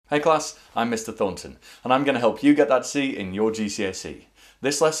Hey class, I'm Mr Thornton, and I'm going to help you get that C in your GCSE.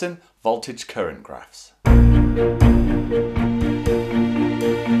 This lesson, voltage current graphs.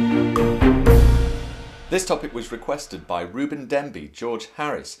 This topic was requested by Ruben Denby, George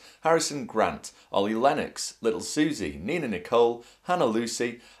Harris, Harrison Grant, Ollie Lennox, Little Susie, Nina Nicole, Hannah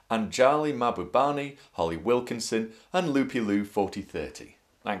Lucy, Anjali Mabubani, Holly Wilkinson, and Loopy Lou 4030.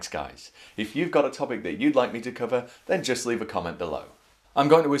 Thanks guys. If you've got a topic that you'd like me to cover, then just leave a comment below. I'm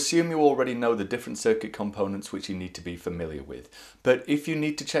going to assume you already know the different circuit components which you need to be familiar with, but if you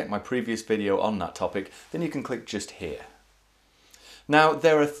need to check my previous video on that topic, then you can click just here. Now,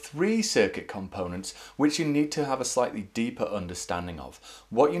 there are three circuit components which you need to have a slightly deeper understanding of.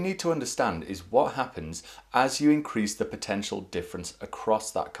 What you need to understand is what happens as you increase the potential difference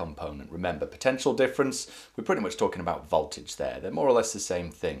across that component. Remember, potential difference, we're pretty much talking about voltage there. They're more or less the same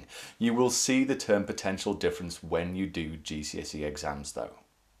thing. You will see the term potential difference when you do GCSE exams though.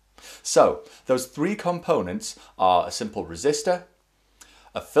 So, those three components are a simple resistor,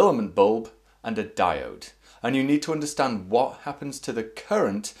 a filament bulb, and a diode. And you need to understand what happens to the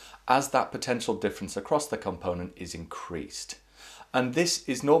current as that potential difference across the component is increased. And this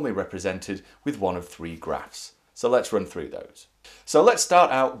is normally represented with one of three graphs. So let's run through those. So let's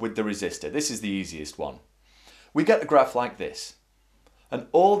start out with the resistor. This is the easiest one. We get a graph like this. And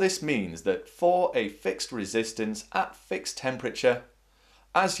all this means that for a fixed resistance at fixed temperature,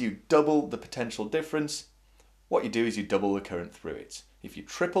 as you double the potential difference, what you do is you double the current through it. If you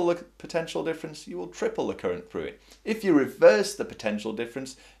triple the potential difference, you will triple the current through it. If you reverse the potential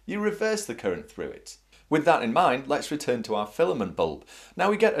difference, you reverse the current through it. With that in mind, let's return to our filament bulb. Now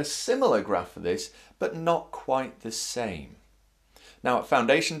we get a similar graph for this, but not quite the same. Now at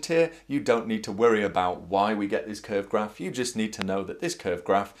foundation tier, you don't need to worry about why we get this curved graph. You just need to know that this curved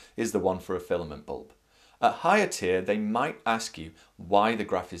graph is the one for a filament bulb. At higher tier, they might ask you why the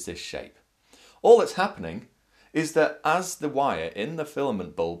graph is this shape. All that's happening is that as the wire in the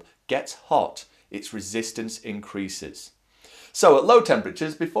filament bulb gets hot, its resistance increases. So at low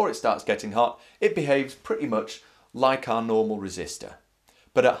temperatures, before it starts getting hot, it behaves pretty much like our normal resistor.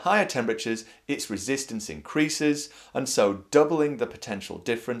 But at higher temperatures, its resistance increases, and so doubling the potential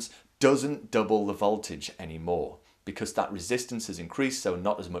difference doesn't double the voltage anymore, because that resistance has increased, so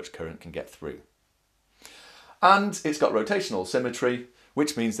not as much current can get through. And it's got rotational symmetry,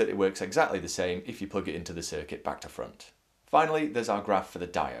 which means that it works exactly the same if you plug it into the circuit back to front. Finally, there's our graph for the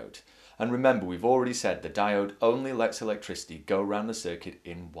diode. And remember, we've already said the diode only lets electricity go around the circuit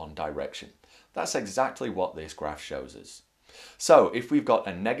in one direction. That's exactly what this graph shows us. So if we've got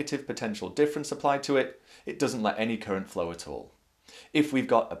a negative potential difference applied to it, it doesn't let any current flow at all. If we've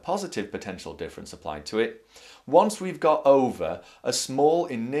got a positive potential difference applied to it, once we've got over a small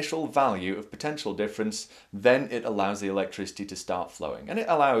initial value of potential difference, then it allows the electricity to start flowing. And it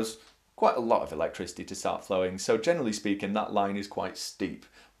allows quite a lot of electricity to start flowing, so generally speaking, that line is quite steep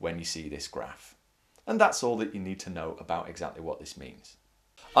when you see this graph. And that's all that you need to know about exactly what this means.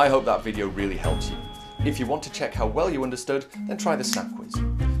 I hope that video really helps you. If you want to check how well you understood, then try the snap quiz.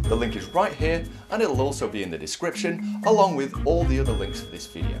 The link is right here, and it'll also be in the description, along with all the other links for this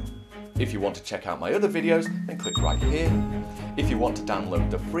video. If you want to check out my other videos, then click right here. If you want to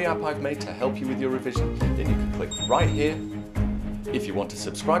download the free app I've made to help you with your revision, then you can click right here. If you want to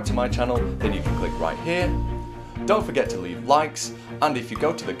subscribe to my channel, then you can click right here. Don't forget to leave likes, and if you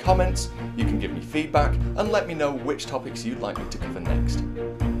go to the comments, you can give me feedback and let me know which topics you'd like me to cover next.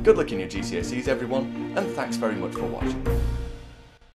 Good luck in your GCSEs everyone, and thanks very much for watching.